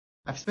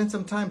I've spent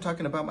some time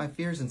talking about my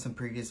fears in some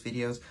previous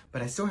videos,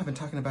 but I still haven't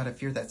talked about a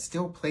fear that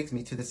still plagues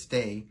me to this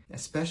day,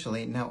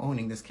 especially now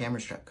owning this camera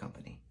strap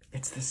company.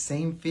 It's the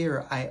same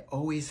fear I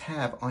always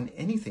have on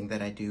anything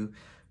that I do,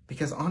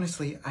 because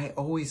honestly, I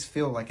always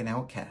feel like an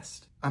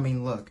outcast. I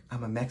mean, look,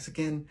 I'm a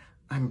Mexican,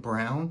 I'm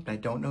brown, I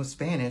don't know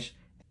Spanish,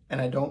 and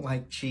I don't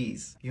like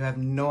cheese. You have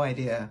no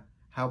idea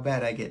how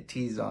bad I get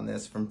teased on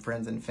this from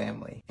friends and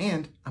family.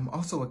 And I'm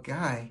also a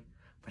guy,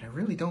 but I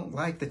really don't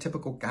like the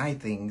typical guy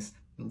things.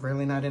 I'm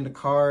really not into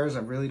cars, I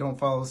really don't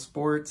follow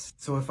sports.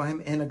 So if I'm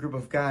in a group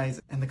of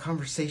guys and the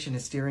conversation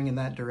is steering in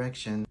that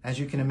direction, as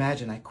you can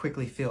imagine, I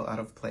quickly feel out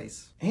of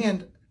place.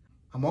 And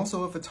I'm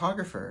also a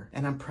photographer,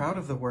 and I'm proud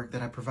of the work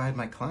that I provide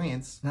my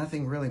clients.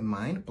 Nothing really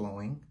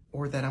mind-blowing,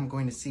 or that I'm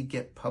going to see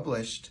get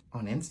published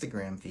on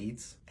Instagram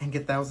feeds and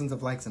get thousands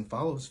of likes and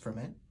follows from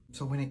it.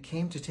 So when it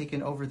came to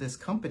taking over this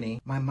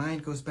company, my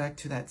mind goes back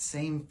to that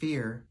same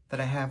fear that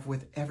I have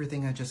with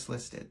everything I just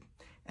listed.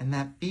 And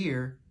that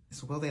fear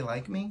is, will they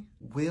like me?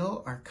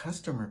 Will our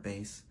customer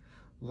base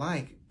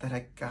like that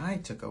a guy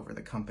took over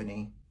the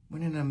company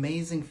when an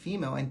amazing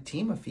female and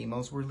team of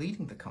females were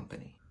leading the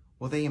company?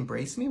 Will they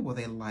embrace me? Will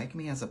they like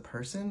me as a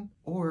person?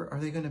 Or are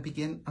they going to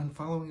begin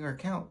unfollowing our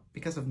account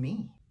because of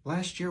me?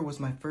 Last year was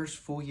my first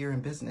full year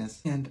in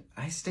business, and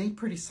I stayed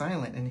pretty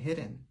silent and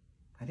hidden.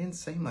 I didn't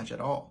say much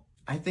at all.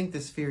 I think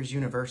this fear is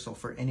universal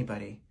for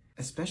anybody,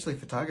 especially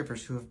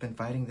photographers who have been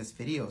fighting this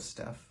video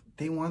stuff.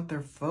 They want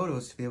their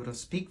photos to be able to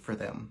speak for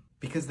them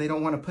because they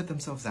don't want to put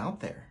themselves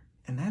out there.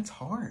 And that's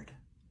hard.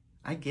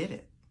 I get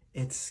it.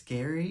 It's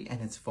scary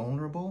and it's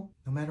vulnerable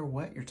no matter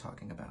what you're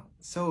talking about.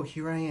 So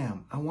here I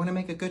am. I want to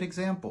make a good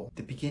example. At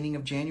the beginning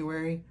of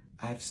January,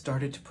 I've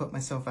started to put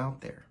myself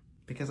out there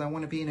because I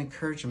want to be an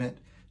encouragement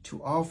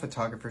to all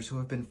photographers who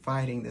have been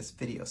fighting this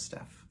video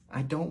stuff.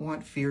 I don't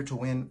want fear to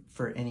win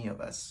for any of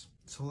us.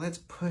 So let's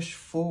push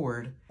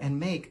forward and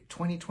make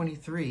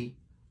 2023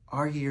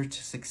 our year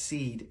to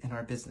succeed in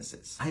our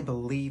businesses. I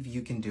believe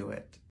you can do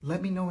it.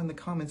 Let me know in the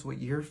comments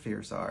what your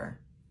fears are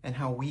and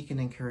how we can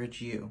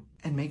encourage you.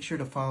 And make sure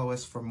to follow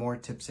us for more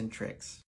tips and tricks.